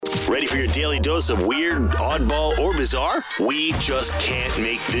Ready for your daily dose of weird, oddball, or bizarre? We just can't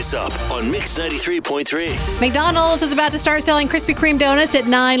make this up on Mix 93.3. McDonald's is about to start selling Krispy Kreme donuts at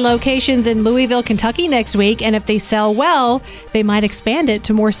 9 locations in Louisville, Kentucky next week. And if they sell well, they might expand it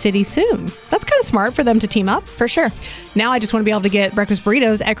to more cities soon. That's kind of smart for them to team up. For sure. Now I just want to be able to get breakfast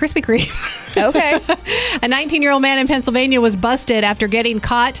burritos at Krispy Kreme. Okay. A 19-year-old man in Pennsylvania was busted after getting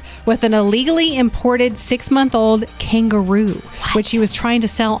caught with an illegally imported 6-month-old kangaroo, which he was trying to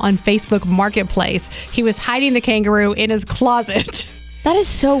sell on Facebook Marketplace. He was hiding the kangaroo in his closet. That is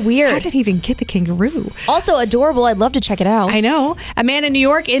so weird. How did he even get the kangaroo? Also adorable. I'd love to check it out. I know. A man in New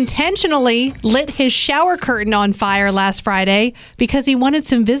York intentionally lit his shower curtain on fire last Friday because he wanted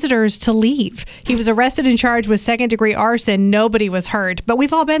some visitors to leave. He was arrested and charged with second-degree arson. Nobody was hurt. But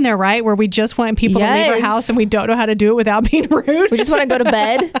we've all been there, right? Where we just want people to leave our house and we don't know how to do it without being rude. We just want to go to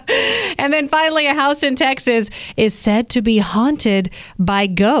bed. And then finally, a house in Texas is said to be haunted by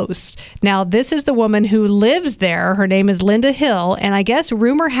ghosts. Now, this is the woman who lives there. Her name is Linda Hill. And I guess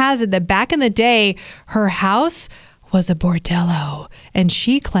rumor has it that back in the day, her house was a bordello, and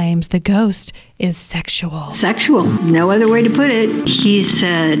she claims the ghost is sexual. Sexual, no other way to put it. He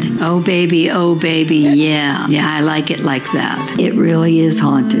said, oh baby, yeah, I like it like that. It really is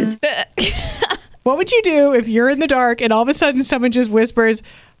haunted. What would you do if you're in the dark and all of a sudden someone just whispers,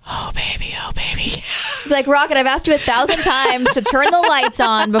 oh baby? Like, Rocket, I've asked you 1,000 times to turn the lights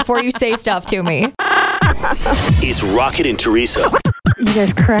on before you say stuff to me. It's Rocket and Teresa You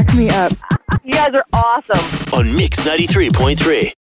guys crack me up. You guys are awesome. on Mix 93.3.